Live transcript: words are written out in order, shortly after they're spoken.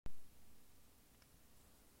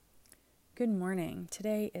Good morning.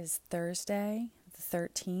 Today is Thursday, the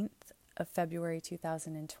 13th of February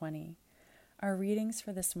 2020. Our readings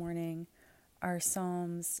for this morning are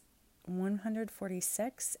Psalms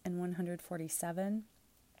 146 and 147,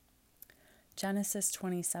 Genesis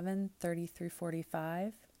 27:30 through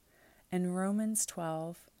 45, and Romans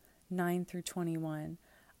 12:9 through 21.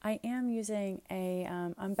 I am using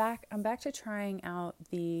I'm back to trying out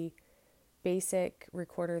the basic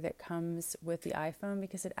recorder that comes with the iPhone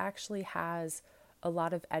because it actually has a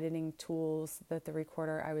lot of editing tools that the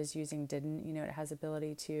recorder I was using didn't. It has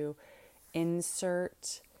ability to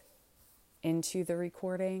insert into the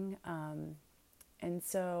recording. And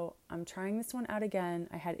so I'm trying this one out again.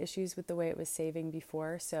 I had issues with the way it was saving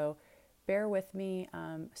before, so bear with me.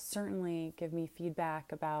 Certainly give me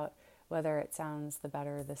feedback about whether it sounds the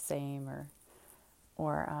better, the same, or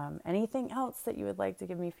anything else that you would like to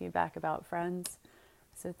give me feedback about, friends.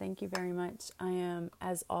 So thank you very much. I am,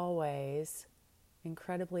 as always,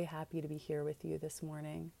 incredibly happy to be here with you this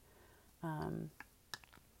morning. And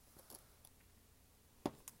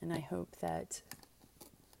I hope that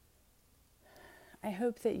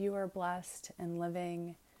you are blessed and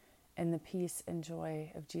living in the peace and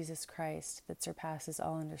joy of Jesus Christ that surpasses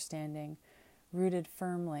all understanding, rooted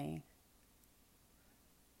firmly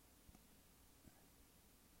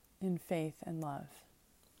in faith and love.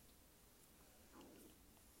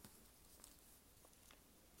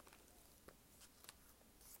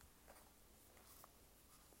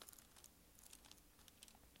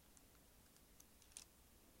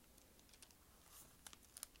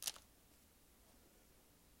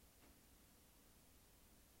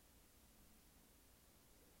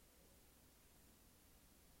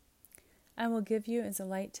 I will give you as a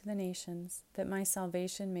light to the nations, that my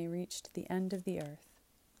salvation may reach to the end of the earth.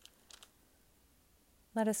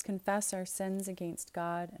 Let us confess our sins against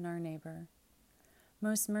God and our neighbor.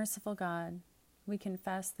 Most merciful God, we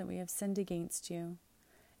confess that we have sinned against you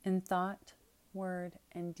in thought, word,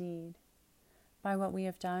 and deed, by what we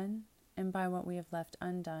have done and by what we have left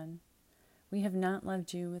undone. We have not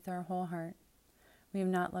loved you with our whole heart. We have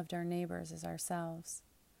not loved our neighbors as ourselves.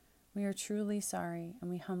 We are truly sorry,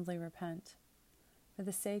 and we humbly repent. For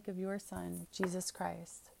the sake of your Son, Jesus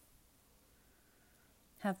Christ,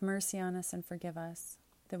 have mercy on us and forgive us,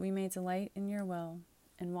 that we may delight in your will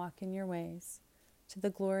and walk in your ways, to the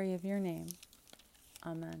glory of your name.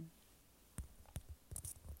 Amen.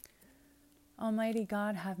 Almighty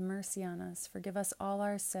God, have mercy on us. Forgive us all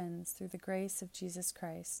our sins through the grace of Jesus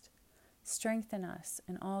Christ. Strengthen us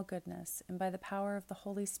in all goodness, and by the power of the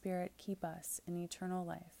Holy Spirit, keep us in eternal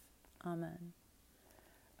life. Amen.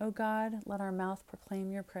 O God, let our mouth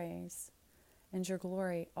proclaim your praise and your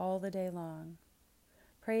glory all the day long.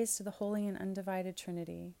 Praise to the holy and undivided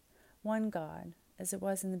Trinity, one God, as it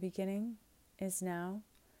was in the beginning, is now,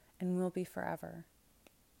 and will be forever.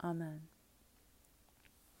 Amen.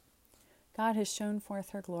 God has shown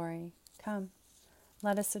forth her glory. Come,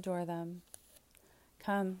 let us adore them.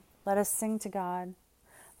 Come, let us sing to God.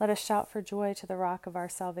 Let us shout for joy to the rock of our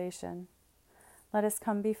salvation. Let us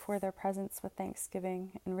come before their presence with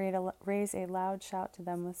thanksgiving and raise a loud shout to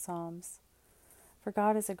them with psalms. For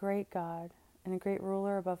God is a great God and a great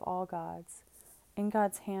ruler above all gods. In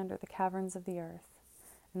God's hand are the caverns of the earth,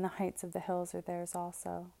 and the heights of the hills are theirs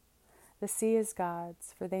also. The sea is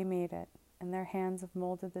God's, for they made it, and their hands have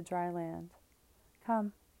molded the dry land.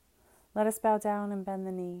 Come, let us bow down and bend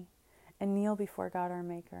the knee, and kneel before God our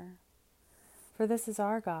Maker. For this is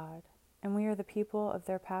our God, and we are the people of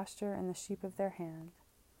their pasture and the sheep of their hand.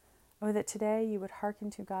 Oh, that today you would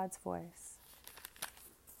hearken to God's voice.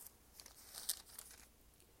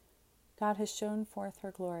 God has shown forth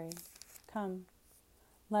her glory. Come,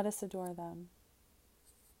 let us adore them.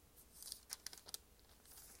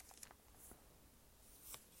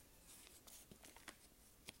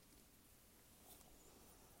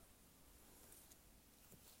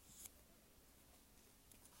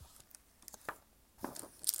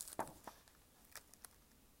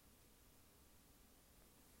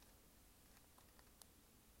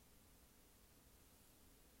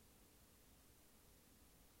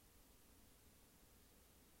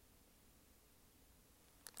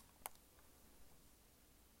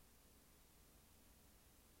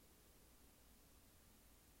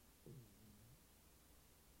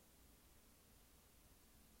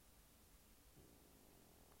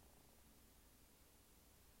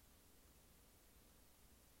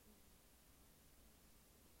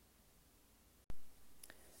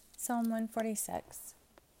 Psalm 146.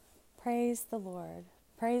 Praise the Lord.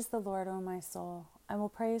 Praise the Lord, O my soul. I will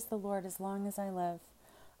praise the Lord as long as I live.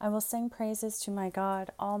 I will sing praises to my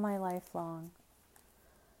God all my life long.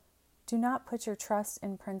 Do not put your trust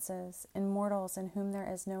in princes, in mortals in whom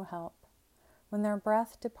there is no help. When their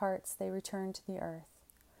breath departs, they return to the earth.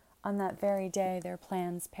 On that very day, their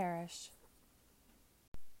plans perish.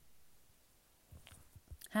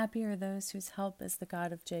 Happy are those whose help is the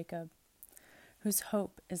God of Jacob, whose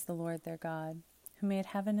hope is the Lord their God, who made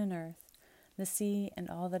heaven and earth, the sea and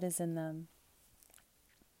all that is in them,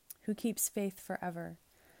 who keeps faith forever,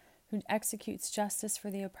 who executes justice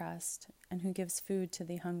for the oppressed, and who gives food to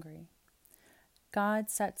the hungry. God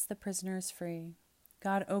sets the prisoners free.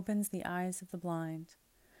 God opens the eyes of the blind.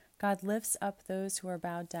 God lifts up those who are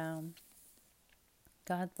bowed down.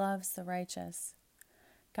 God loves the righteous.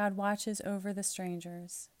 God watches over the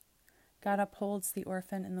strangers. God upholds the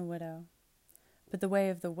orphan and the widow. But the way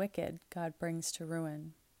of the wicked God brings to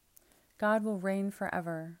ruin. God will reign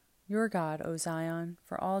forever. Your God, O Zion,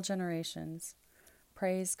 for all generations.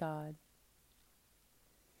 Praise God.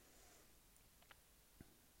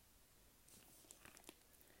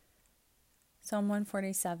 Psalm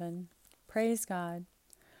 147. Praise God.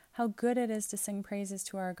 How good it is to sing praises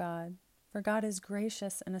to our God. For God is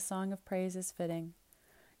gracious and a song of praise is fitting.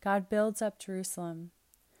 God builds up Jerusalem.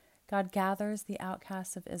 God gathers the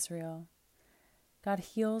outcasts of Israel. God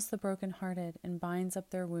heals the brokenhearted and binds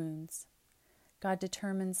up their wounds. God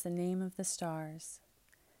determines the name of the stars.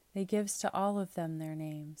 He gives to all of them their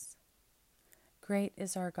names. Great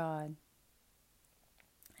is our God,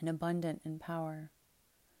 and abundant in power.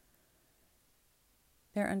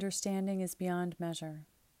 Their understanding is beyond measure.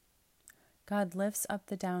 God lifts up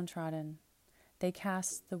the downtrodden. They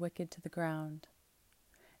cast the wicked to the ground.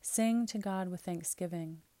 Sing to God with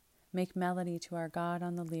thanksgiving. Make melody to our God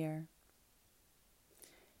on the lyre.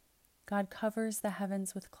 God covers the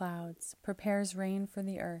heavens with clouds, prepares rain for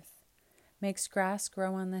the earth, makes grass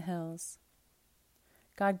grow on the hills.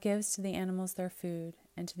 God gives to the animals their food,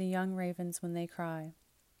 and to the young ravens when they cry.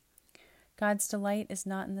 God's delight is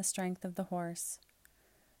not in the strength of the horse,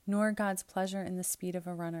 nor God's pleasure in the speed of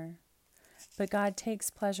a runner. But God takes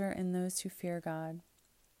pleasure in those who fear God,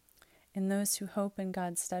 in those who hope in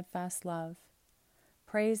God's steadfast love.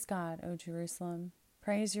 Praise God, O Jerusalem.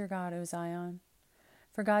 Praise your God, O Zion.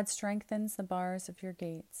 For God strengthens the bars of your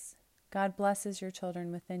gates. God blesses your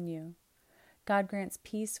children within you. God grants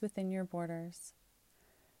peace within your borders.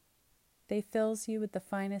 They fills you with the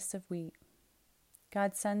finest of wheat.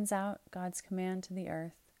 God sends out God's command to the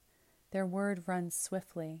earth. Their word runs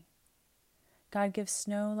swiftly. God gives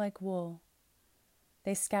snow like wool.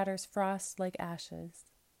 They scatters frost like ashes.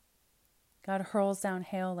 God hurls down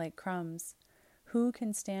hail like crumbs. Who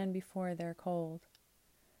can stand before their cold?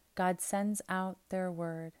 God sends out their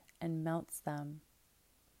word and melts them.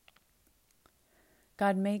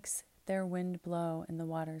 God makes their wind blow and the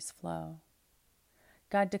waters flow.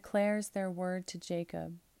 God declares their word to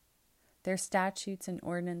Jacob, their statutes and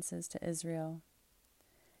ordinances to Israel.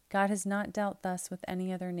 God has not dealt thus with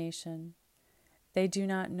any other nation. They do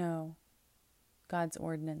not know God's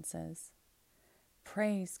ordinances.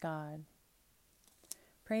 Praise God.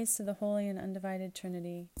 Praise to the Holy and Undivided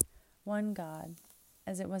Trinity, one God,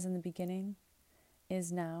 as it was in the beginning,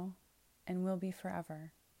 is now, and will be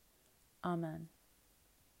forever. Amen.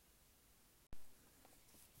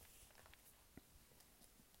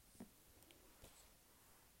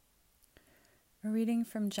 A reading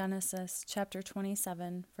from Genesis chapter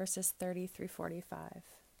 27, verses 30 through 45.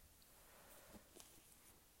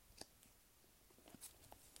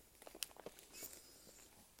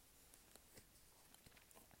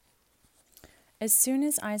 As soon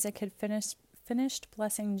as Isaac had finished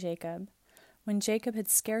blessing Jacob, when Jacob had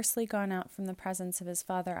scarcely gone out from the presence of his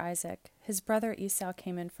father Isaac, his brother Esau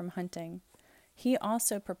came in from hunting. He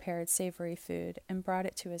also prepared savory food and brought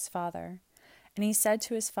it to his father. And he said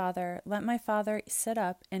to his father, "Let my father sit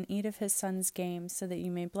up and eat of his son's game, so that you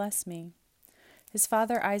may bless me." His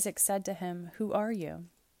father Isaac said to him, "Who are you?"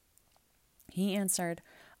 He answered,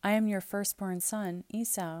 "I am your firstborn son,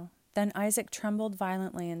 Esau." Then Isaac trembled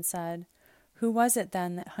violently and said, "Who was it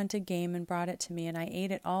then that hunted game and brought it to me, and I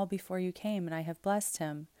ate it all before you came, and I have blessed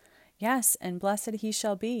him? Yes, and blessed he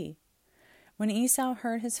shall be." When Esau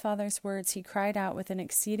heard his father's words, he cried out with an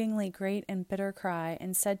exceedingly great and bitter cry,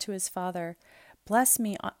 and said to his father, Bless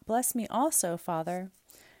me also, father."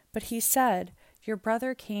 But he said, "Your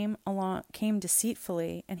brother came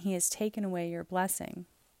deceitfully, and he has taken away your blessing."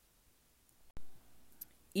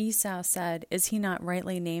 Esau said, "Is he not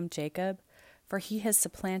rightly named Jacob? For he has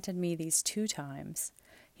supplanted me these 2 times.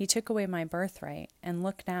 He took away my birthright, and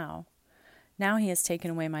look now. Now he has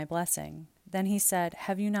taken away my blessing." Then he said,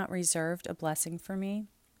 "Have you not reserved a blessing for me?"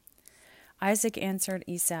 Isaac answered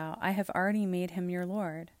Esau, "I have already made him your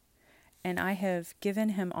lord." and I have given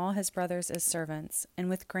him all his brothers as servants, and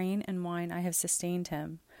with grain and wine I have sustained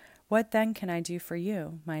him. What then can I do for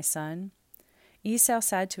you, my son?" Esau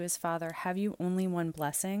said to his father, "Have you only one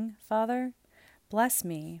blessing, father? Bless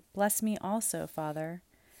me also, father."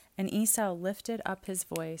 And Esau lifted up his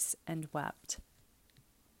voice and wept.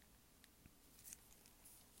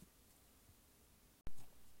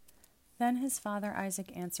 Then his father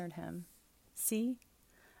Isaac answered him, "See,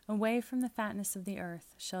 away from the fatness of the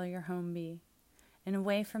earth shall your home be, and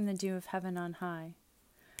away from the dew of heaven on high.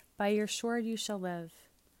 By your sword you shall live,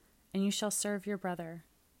 and you shall serve your brother.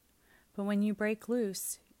 But when you break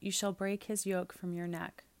loose, you shall break his yoke from your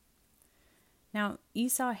neck." Now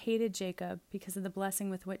Esau hated Jacob because of the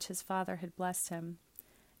blessing with which his father had blessed him.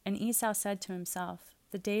 And Esau said to himself,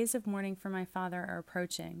 "The days of mourning for my father are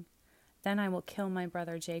approaching. Then I will kill my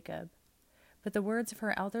brother Jacob." But the words of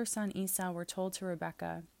her elder son Esau were told to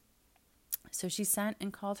Rebekah. So she sent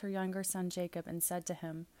and called her younger son Jacob and said to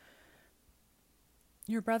him,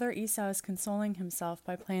 "Your brother Esau is consoling himself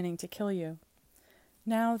by planning to kill you.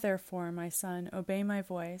 Now, therefore, my son, obey my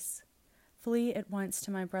voice. Flee at once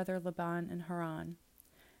to my brother Laban in Haran,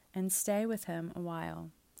 and stay with him a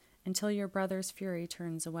while, until your brother's fury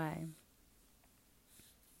turns away."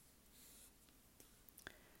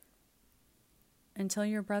 Until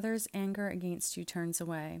your brother's anger against you turns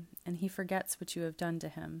away, and he forgets what you have done to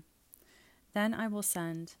him. Then I will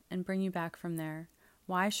send and bring you back from there.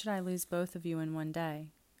 Why should I lose both of you in one day?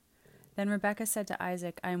 Then Rebekah said to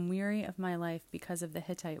Isaac, "I am weary of my life because of the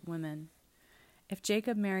Hittite women. If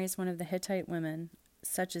Jacob marries one of the Hittite women,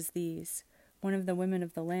 such as these, one of the women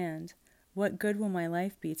of the land, what good will my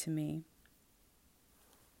life be to me?"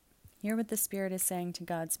 Hear what the Spirit is saying to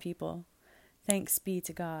God's people. Thanks be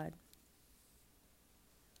to God.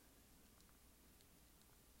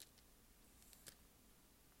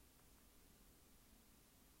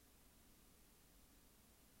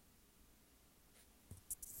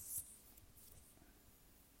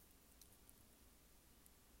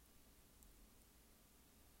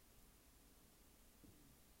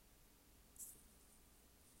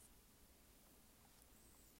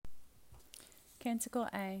 Canticle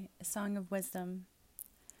A Song of Wisdom.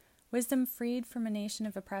 Wisdom freed from a nation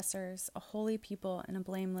of oppressors, a holy people and a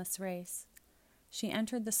blameless race. She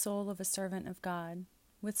entered the soul of a servant of God,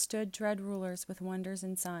 withstood dread rulers with wonders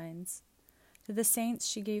and signs. To the saints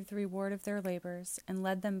she gave the reward of their labors, and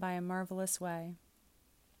led them by a marvelous way.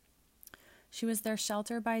 She was their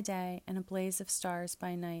shelter by day and a blaze of stars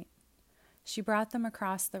by night. She brought them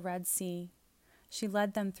across the Red Sea. She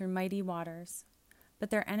led them through mighty waters. But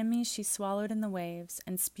their enemies she swallowed in the waves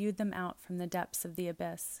and spewed them out from the depths of the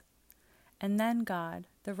abyss. And then God,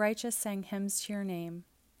 the righteous, sang hymns to your name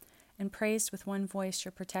and praised with one voice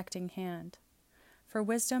your protecting hand. For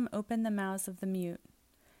wisdom opened the mouths of the mute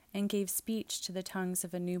and gave speech to the tongues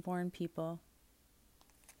of a newborn people.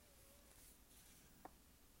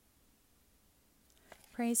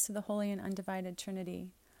 Praise to the Holy and Undivided Trinity,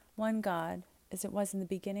 one God, as it was in the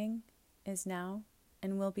beginning, is now,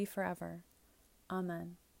 and will be forever.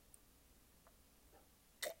 Amen.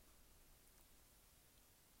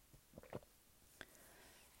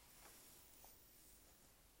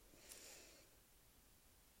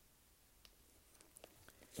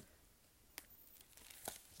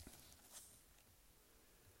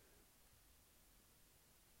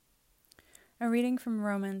 A reading from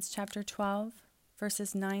Romans chapter 12,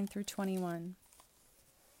 verses 9 through 21.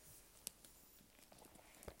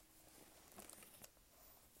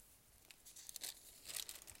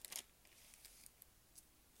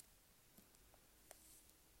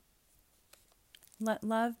 Let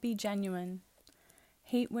love be genuine.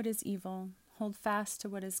 Hate what is evil. Hold fast to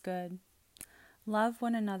what is good. Love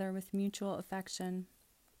one another with mutual affection.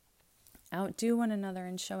 Outdo one another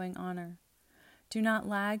in showing honor. Do not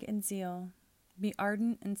lag in zeal. Be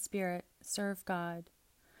ardent in spirit. Serve God.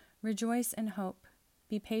 Rejoice in hope.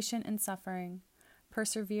 Be patient in suffering.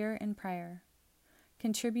 Persevere in prayer.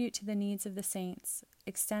 Contribute to the needs of the saints.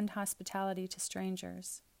 Extend hospitality to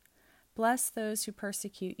strangers. Bless those who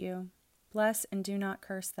persecute you. Bless and do not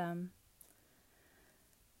curse them.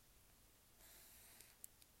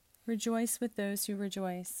 Rejoice with those who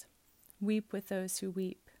rejoice. Weep with those who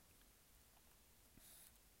weep.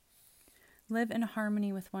 Live in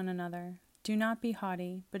harmony with one another. Do not be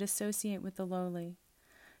haughty, but associate with the lowly.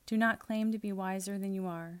 Do not claim to be wiser than you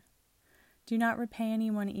are. Do not repay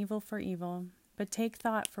anyone evil for evil, but take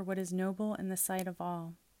thought for what is noble in the sight of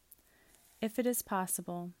all. If it is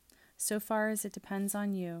possible, so far as it depends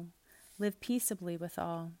on you, live peaceably with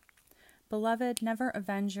all. Beloved, never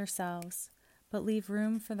avenge yourselves, but leave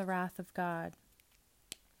room for the wrath of God.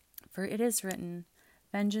 For it is written,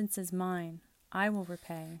 Vengeance is mine. I will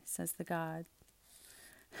repay, says the God.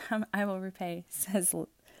 I will repay,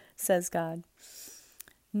 says God.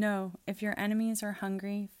 No, if your enemies are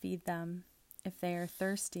hungry, feed them. If they are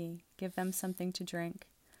thirsty, give them something to drink.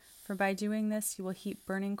 For by doing this, you will heap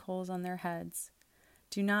burning coals on their heads.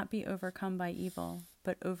 Do not be overcome by evil,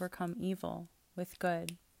 but overcome evil with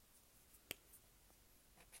good.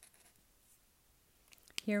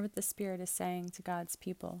 Hear what the Spirit is saying to God's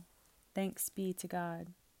people. Thanks be to God.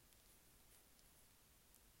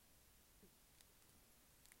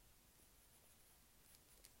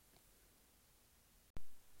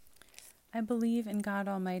 I believe in God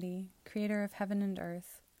Almighty, creator of heaven and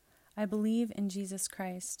earth. I believe in Jesus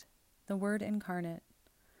Christ, the Word incarnate,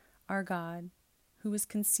 our God, who was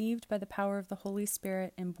conceived by the power of the Holy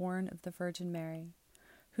Spirit and born of the Virgin Mary,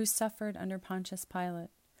 who suffered under Pontius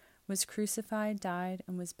Pilate, was crucified, died,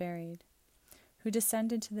 and was buried, who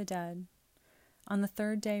descended to the dead, on the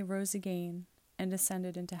third day rose again, and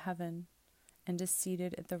ascended into heaven, and is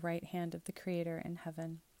seated at the right hand of the Creator in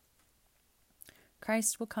heaven.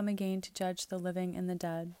 Christ will come again to judge the living and the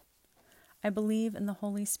dead. I believe in the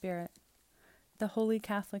Holy Spirit, the Holy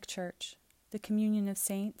Catholic Church, the communion of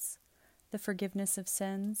saints, the forgiveness of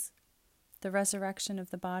sins, the resurrection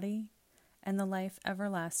of the body, and the life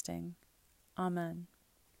everlasting. Amen.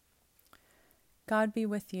 God be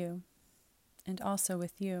with you, and also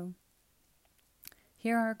with you.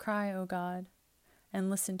 Hear our cry, O God,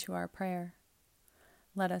 and listen to our prayer.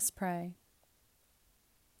 Let us pray.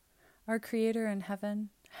 Our Creator in heaven,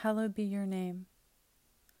 hallowed be your name.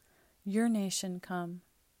 Your nation come,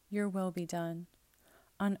 your will be done,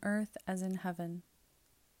 on earth as in heaven.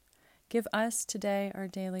 Give us today our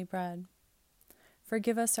daily bread.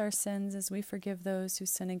 Forgive us our sins as we forgive those who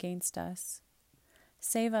sin against us.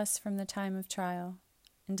 Save us from the time of trial,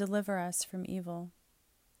 and deliver us from evil.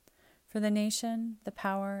 For the nation, the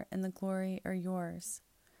power, and the glory are yours,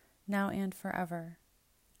 now and forever.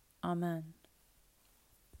 Amen.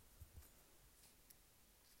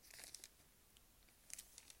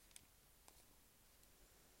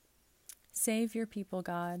 Save your people,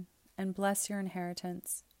 God, and bless your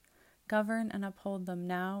inheritance. Govern and uphold them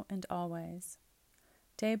now and always.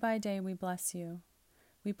 Day by day we bless you.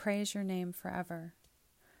 We praise your name forever.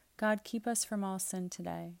 God, keep us from all sin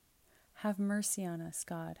today. Have mercy on us,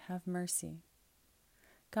 God, have mercy.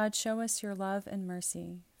 God, show us your love and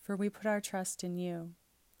mercy, for we put our trust in you.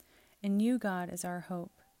 In you, God, is our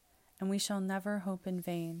hope, and we shall never hope in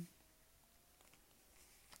vain.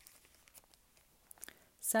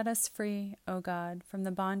 Set us free, O God, from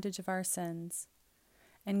the bondage of our sins,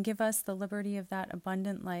 and give us the liberty of that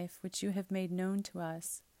abundant life which you have made known to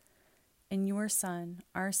us in your Son,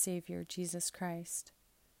 our Savior, Jesus Christ,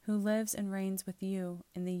 who lives and reigns with you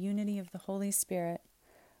in the unity of the Holy Spirit,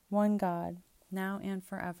 one God, now and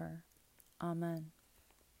forever. Amen.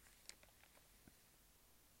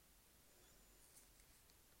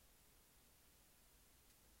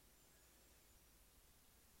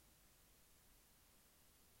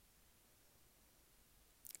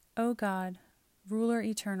 O God, ruler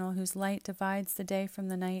eternal, whose light divides the day from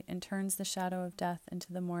the night and turns the shadow of death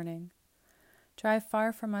into the morning, drive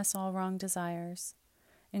far from us all wrong desires,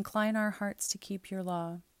 incline our hearts to keep your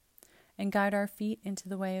law, and guide our feet into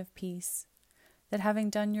the way of peace, that having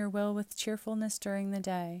done your will with cheerfulness during the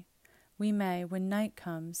day, we may, when night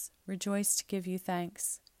comes, rejoice to give you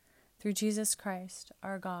thanks. Through Jesus Christ,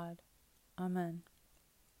 our God. Amen.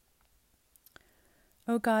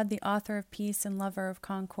 O God, the author of peace and lover of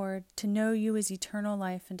concord, to know you is eternal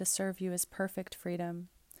life and to serve you is perfect freedom.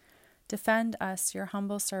 Defend us, your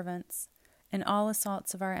humble servants, in all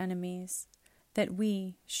assaults of our enemies, that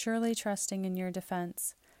we, surely trusting in your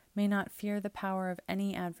defense, may not fear the power of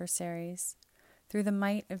any adversaries. Through the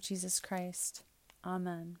might of Jesus Christ.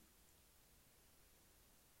 Amen.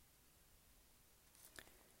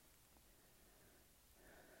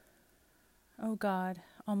 O God,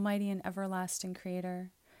 Almighty and everlasting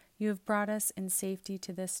Creator, you have brought us in safety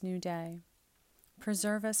to this new day.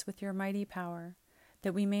 Preserve us with your mighty power,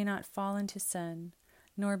 that we may not fall into sin,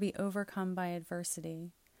 nor be overcome by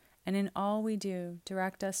adversity, and in all we do,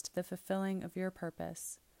 direct us to the fulfilling of your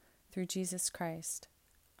purpose. Through Jesus Christ.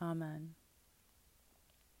 Amen.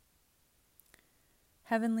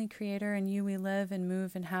 Heavenly Creator, in you we live and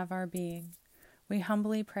move and have our being. We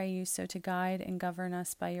humbly pray you so to guide and govern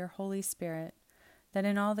us by your Holy Spirit, that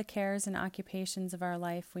in all the cares and occupations of our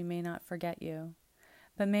life we may not forget you,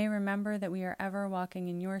 but may remember that we are ever walking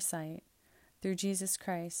in your sight. Through Jesus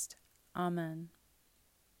Christ. Amen.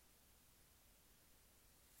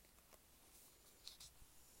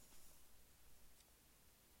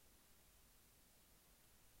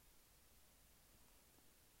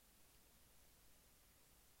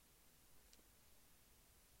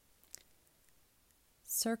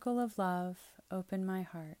 Circle of love, open my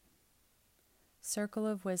heart. Circle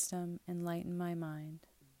of wisdom, enlighten my mind.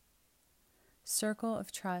 Circle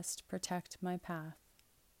of trust, protect my path.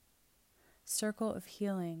 Circle of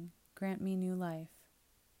healing, grant me new life.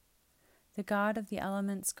 The God of the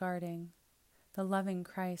elements guarding, the loving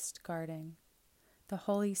Christ guarding, the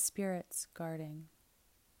Holy Spirit's guarding.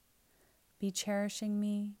 Be cherishing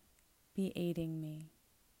me, be aiding me.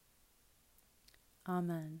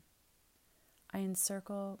 Amen. I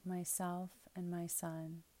encircle myself and my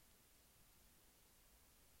Son.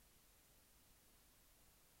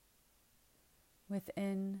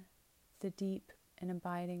 Within the deep and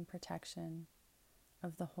abiding protection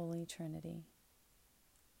of the Holy Trinity.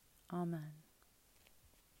 Amen.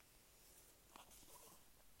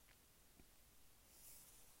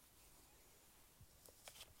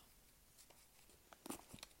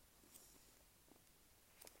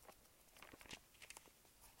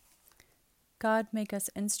 God, make us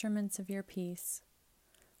instruments of your peace.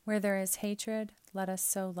 Where there is hatred, let us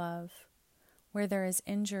sow love. Where there is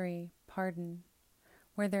injury, pardon.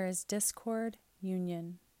 Where there is discord,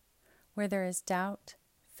 union. Where there is doubt,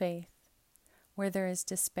 faith. Where there is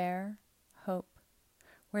despair, hope.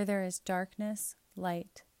 Where there is darkness,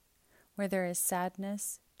 light. Where there is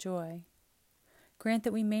sadness, joy. Grant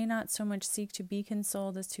that we may not so much seek to be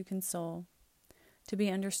consoled as to console, to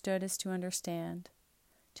be understood as to understand,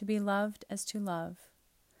 to be loved as to love.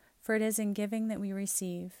 For it is in giving that we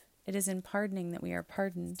receive, it is in pardoning that we are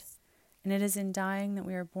pardoned, and it is in dying that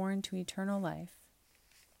we are born to eternal life.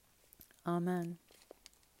 Amen.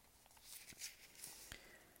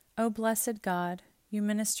 O blessed God, you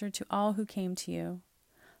ministered to all who came to you.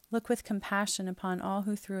 Look with compassion upon all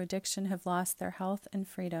who through addiction have lost their health and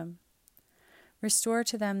freedom. Restore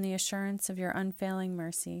to them the assurance of your unfailing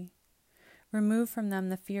mercy. Remove from them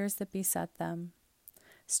the fears that beset them.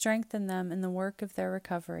 Strengthen them in the work of their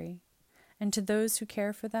recovery, and to those who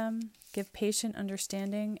care for them, give patient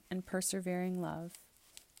understanding and persevering love.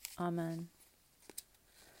 Amen.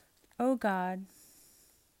 O God,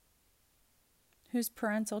 whose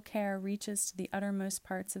parental care reaches to the uttermost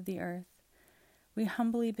parts of the earth, we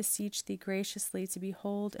humbly beseech thee graciously to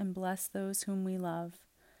behold and bless those whom we love,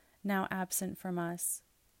 now absent from us.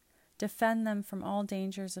 Defend them from all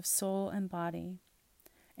dangers of soul and body,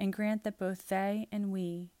 and grant that both they and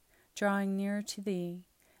we, drawing nearer to thee,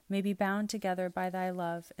 may be bound together by thy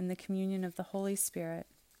love in the communion of the Holy Spirit,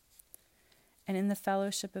 and in the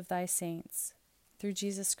fellowship of thy saints, through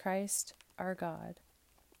Jesus Christ, our God.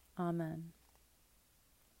 Amen.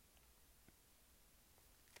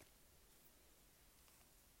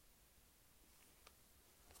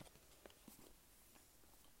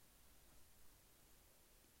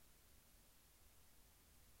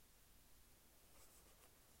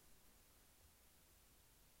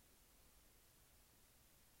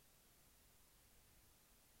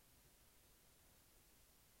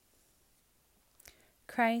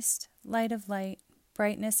 Christ, light of light,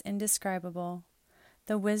 brightness indescribable,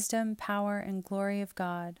 the wisdom, power, and glory of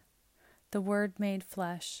God, the Word made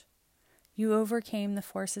flesh, you overcame the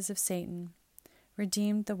forces of Satan,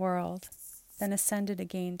 redeemed the world, then ascended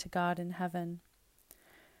again to God in heaven.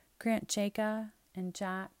 Grant Jacob and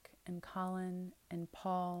Jack and Colin and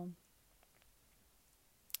Paul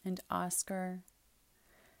and Oscar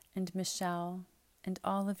and Michelle and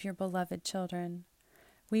all of your beloved children,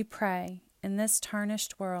 we pray, in this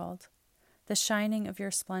tarnished world, the shining of your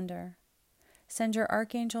splendor. Send your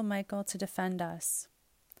Archangel Michael to defend us,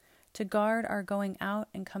 to guard our going out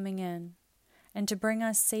and coming in, and to bring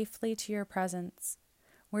us safely to your presence,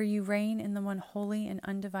 where you reign in the one holy and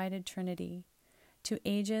undivided Trinity, to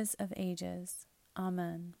ages of ages.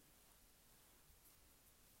 Amen.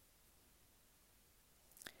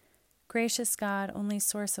 Gracious God, only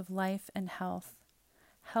source of life and health,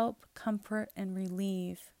 help, comfort, and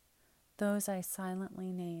relieve those I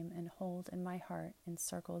silently name and hold in my heart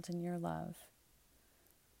encircled in your love.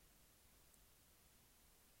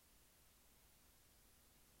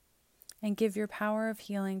 And give your power of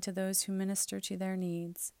healing to those who minister to their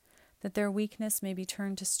needs, that their weakness may be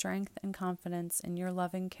turned to strength and confidence in your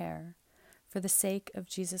loving care, for the sake of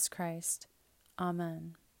Jesus Christ.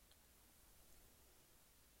 Amen.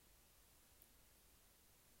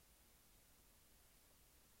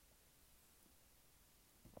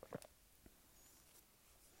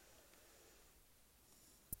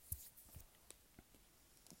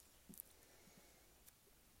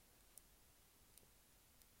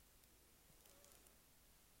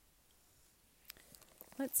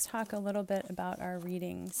 Let's talk a little bit about our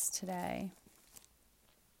readings today.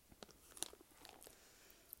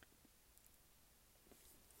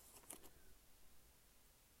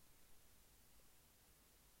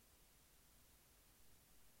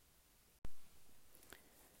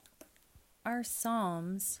 our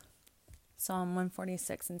Psalms, Psalm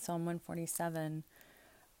 146 and Psalm 147,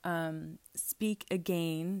 speak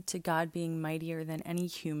again to God being mightier than any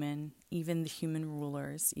human, even the human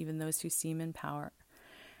rulers, even those who seem in power,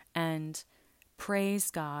 and praise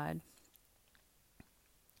God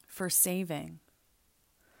for saving,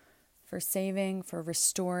 for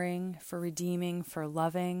restoring, for redeeming, for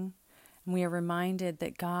loving. And we are reminded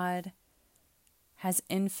that God has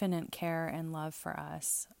infinite care and love for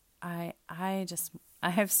us. I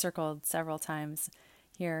have circled several times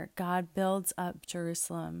here. God builds up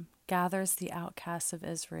Jerusalem, gathers the outcasts of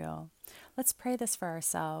Israel. Let's pray this for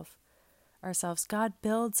ourselves. God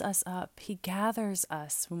builds us up. He gathers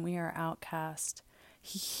us when we are outcast.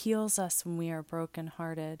 He heals us when we are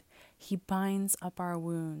brokenhearted. He binds up our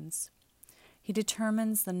wounds. He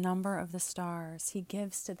determines the number of the stars. He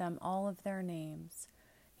gives to them all of their names.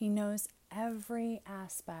 He knows every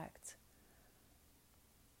aspect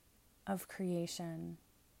of creation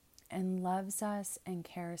and loves us and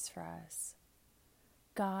cares for us.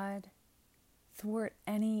 God, thwart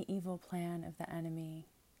any evil plan of the enemy.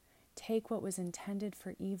 Take what was intended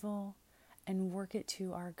for evil and work it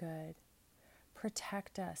to our good.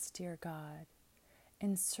 Protect us, dear God.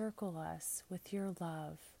 Encircle us with your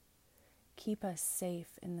love. Keep us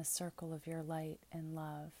safe in the circle of your light and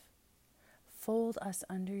love. Fold us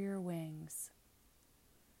under your wings.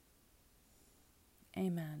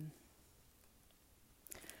 Amen.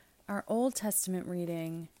 Our Old Testament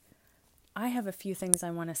reading, I have a few things I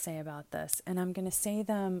want to say about this, and I'm going to say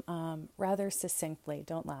them rather succinctly.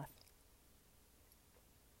 Don't laugh.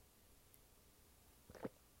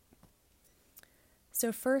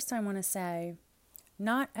 So first I want to say,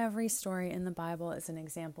 not every story in the Bible is an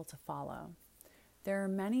example to follow. There are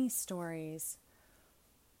many stories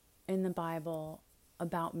in the Bible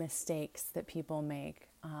about mistakes that people make,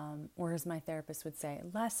 or as my therapist would say,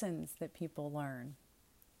 lessons that people learn.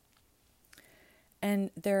 And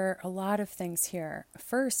there are a lot of things here.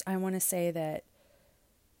 First, I want to say that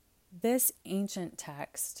this ancient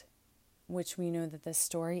text, which we know that this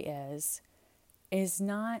story is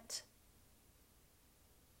not...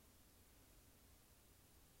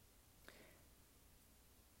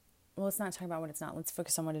 Well, let's not talk about what it's not. Let's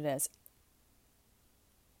focus on what it is.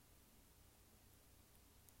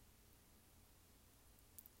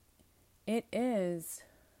 It is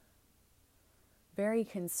very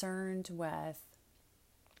concerned with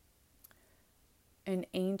an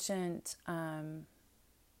ancient,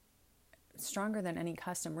 stronger than any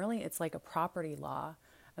custom. Really, it's like a property law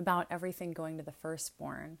about everything going to the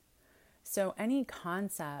firstborn. So any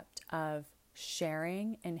concept of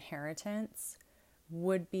sharing inheritance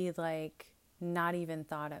would be like not even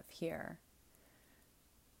thought of here.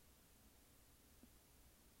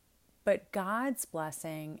 But God's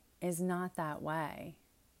blessing is not that way.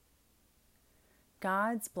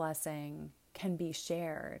 God's blessing can be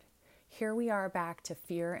shared. Here we are back to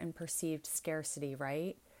fear and perceived scarcity,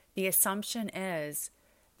 right? The assumption is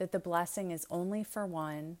that the blessing is only for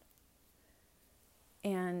one,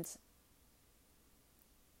 and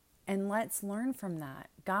let's learn from that.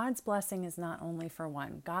 God's blessing is not only for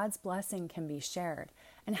one. God's blessing can be shared.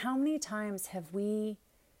 And how many times have we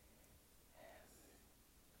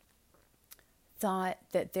thought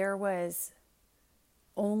that there was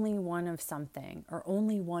only one of something or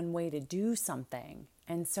only one way to do something,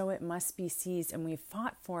 and so it must be seized, and we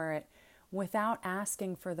fought for it without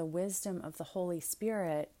asking for the wisdom of the Holy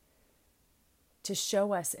Spirit to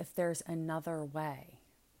show us if there's another way?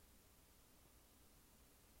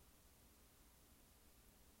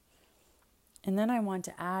 And then I want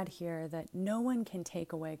to add here that no one can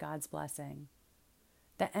take away God's blessing.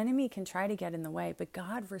 The enemy can try to get in the way, but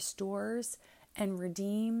God restores and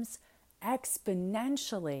redeems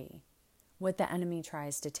exponentially what the enemy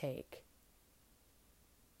tries to take.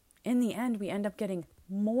 In the end, we end up getting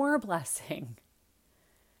more blessing.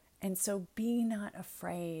 And so be not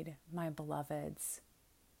afraid, my beloveds.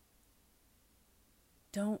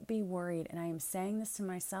 Don't be worried. And I am saying this to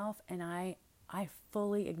myself, and I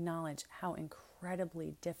fully acknowledge how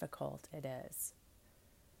incredibly difficult it is.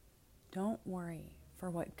 Don't worry,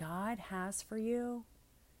 for what God has for you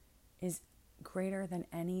is greater than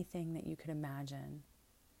anything that you could imagine.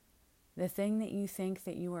 The thing that you think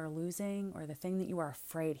that you are losing, or the thing that you are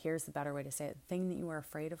afraid, here's the better way to say it, the thing that you are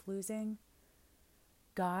afraid of losing,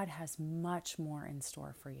 God has much more in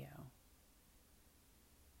store for you.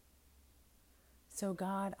 So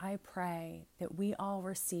God, I pray that we all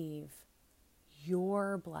receive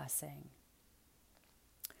your blessing,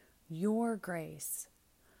 your grace,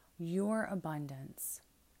 your abundance.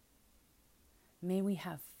 May we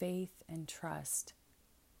have faith and trust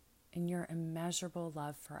in your immeasurable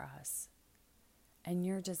love for us. and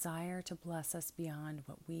your desire to bless us beyond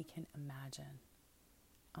what we can imagine.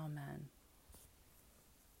 Amen.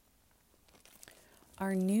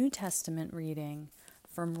 Our New Testament reading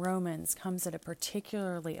from Romans comes at a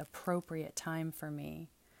particularly appropriate time for me.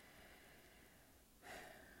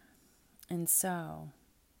 And so,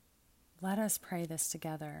 let us pray this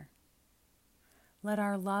together. Let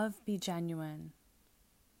our love be genuine.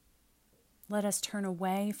 Let us turn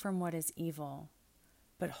away from what is evil,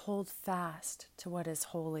 but hold fast to what is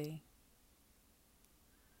holy.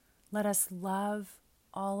 Let us love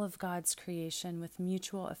all of God's creation with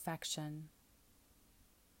mutual affection.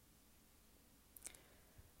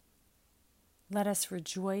 Let us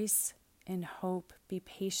rejoice in hope, be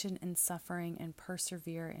patient in suffering, and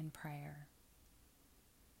persevere in prayer.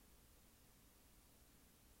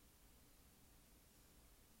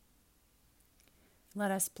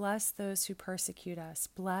 Let us bless those who persecute us.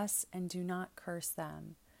 Bless and do not curse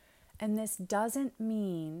them. And this doesn't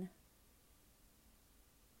mean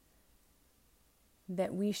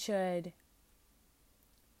that we should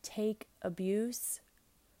take abuse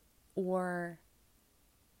or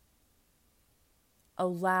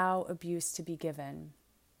allow abuse to be given.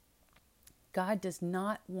 God does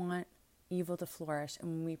not want evil to flourish. And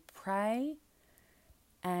when we pray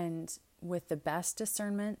and with the best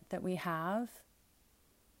discernment that we have,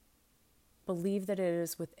 believe that it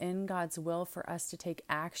is within God's will for us to take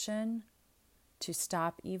action to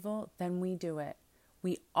stop evil, then we do it.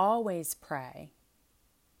 We always pray,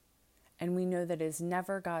 and we know that it is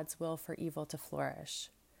never God's will for evil to flourish.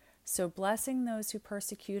 So blessing those who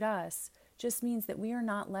persecute us just means that we are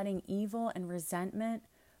not letting evil and resentment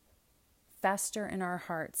fester in our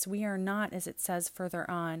hearts. We are not, as it says further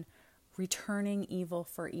on, returning evil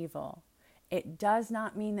for evil. It does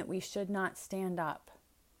not mean that we should not stand up.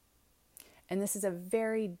 And this is a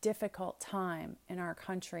very difficult time in our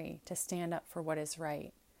country to stand up for what is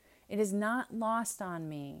right. It is not lost on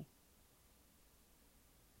me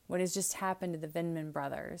what has just happened to the Vindman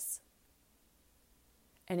brothers.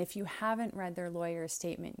 And if you haven't read their lawyer's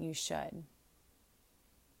statement, you should.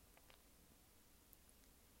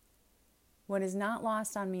 What is not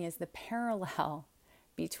lost on me is the parallel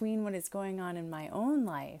between what is going on in my own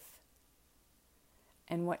life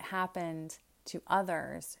and what happened to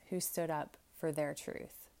others who stood up for their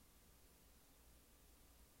truth.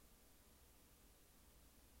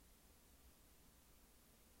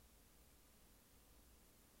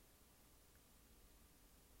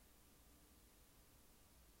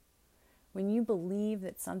 When you believe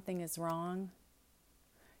that something is wrong,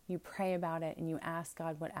 you pray about it and you ask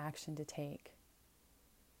God what action to take.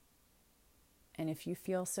 And if you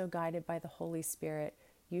feel so guided by the Holy Spirit,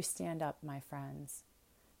 you stand up, my friends.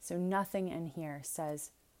 So nothing in here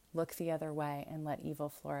says, look the other way and let evil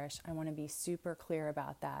flourish. I want to be super clear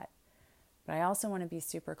about that. But I also want to be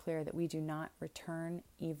super clear that we do not return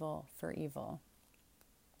evil for evil.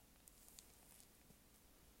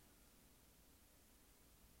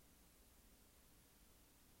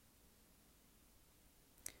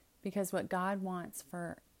 Because what God wants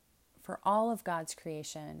for all of God's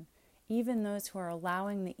creation, even those who are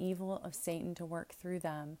allowing the evil of Satan to work through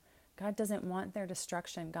them, God doesn't want their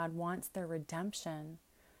destruction. God wants their redemption.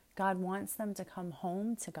 God wants them to come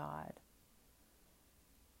home to God.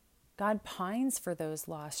 God pines for those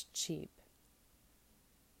lost sheep.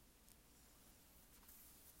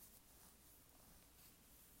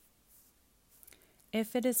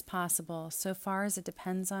 If it is possible, so far as it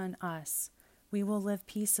depends on us, we will live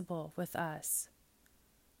peaceable with us.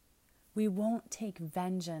 We won't take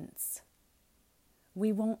vengeance.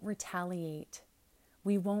 We won't retaliate.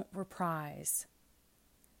 We won't reprise.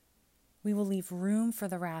 We will leave room for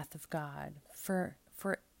the wrath of God, for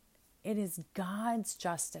it is God's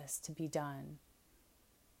justice to be done.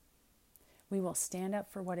 We will stand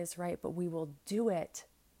up for what is right, but we will do it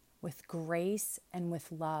with grace and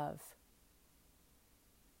with love.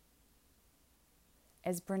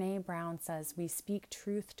 As Brené Brown says, we speak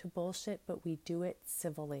truth to bullshit, but we do it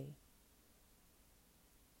civilly.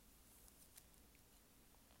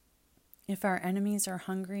 If our enemies are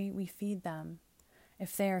hungry, we feed them.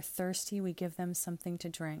 If they are thirsty, we give them something to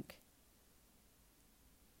drink.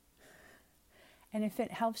 And if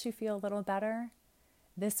it helps you feel a little better,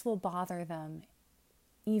 this will bother them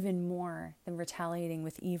even more than retaliating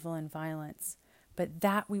with evil and violence. But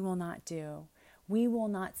that we will not do. We will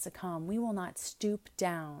not succumb. We will not stoop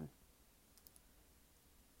down.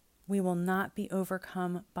 We will not be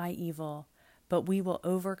overcome by evil, but we will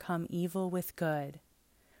overcome evil with good.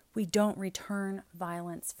 We don't return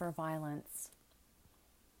violence for violence.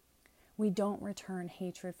 We don't return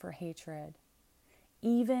hatred for hatred.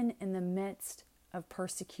 Even in the midst of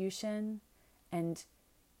persecution and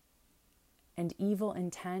evil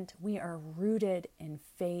intent. We are rooted in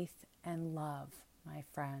faith and love, my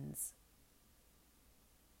friends.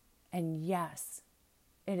 And yes,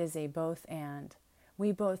 it is a both and.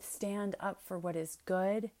 We both stand up for what is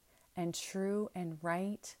good and true and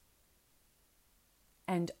right,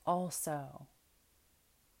 and also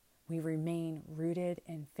we remain rooted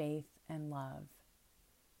in faith and love.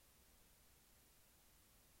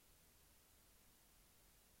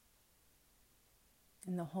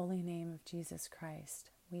 In the holy name of Jesus Christ,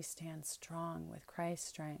 we stand strong with Christ's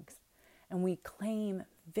strength, and we claim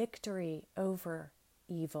victory over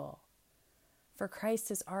evil. For Christ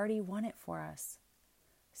has already won it for us.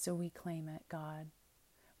 So we claim it, God.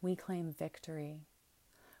 We claim victory.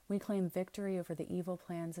 We claim victory over the evil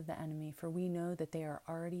plans of the enemy, for we know that they are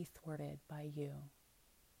already thwarted by you.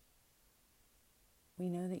 We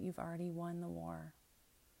know that you've already won the war.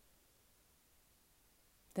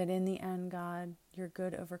 That in the end, God, your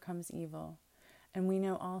good overcomes evil. And we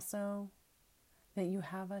know also that you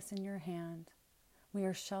have us in your hand. We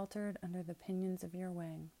are sheltered under the pinions of your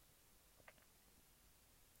wing.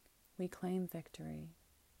 We claim victory.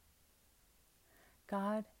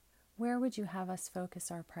 God, where would you have us focus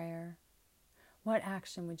our prayer? What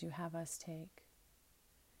action would you have us take?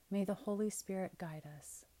 May the Holy Spirit guide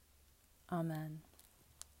us. Amen.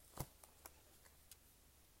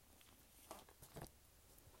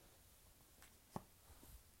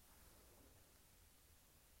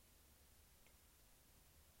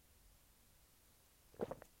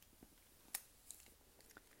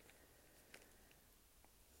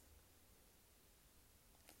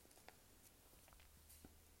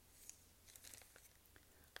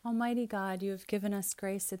 Almighty God, you have given us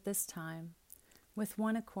grace at this time, with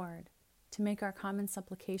one accord, to make our common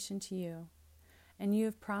supplication to you. And you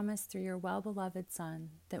have promised through your well-beloved Son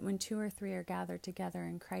that when 2 or 3 are gathered together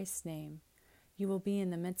in Christ's name, you will be in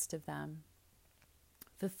the midst of them.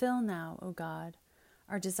 Fulfill now, O God,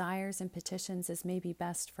 our desires and petitions as may be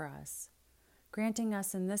best for us, granting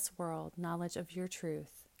us in this world knowledge of your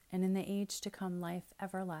truth, and in the age to come life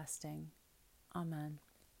everlasting. Amen.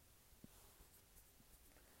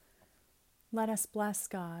 Let us bless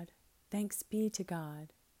God. Thanks be to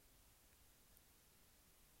God.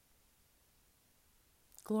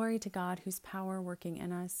 Glory to God, whose power working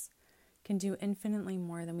in us can do infinitely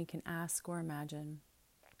more than we can ask or imagine.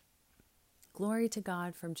 Glory to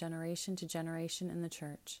God from generation to generation in the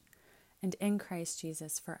Church, and in Christ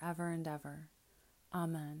Jesus forever and ever.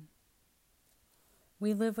 Amen.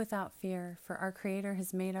 We live without fear, for our Creator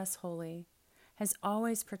has made us holy, has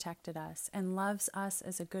always protected us, and loves us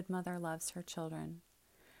as a good mother loves her children.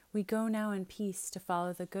 We go now in peace to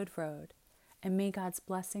follow the good road, and may God's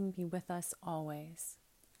blessing be with us always.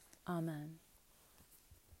 Amen.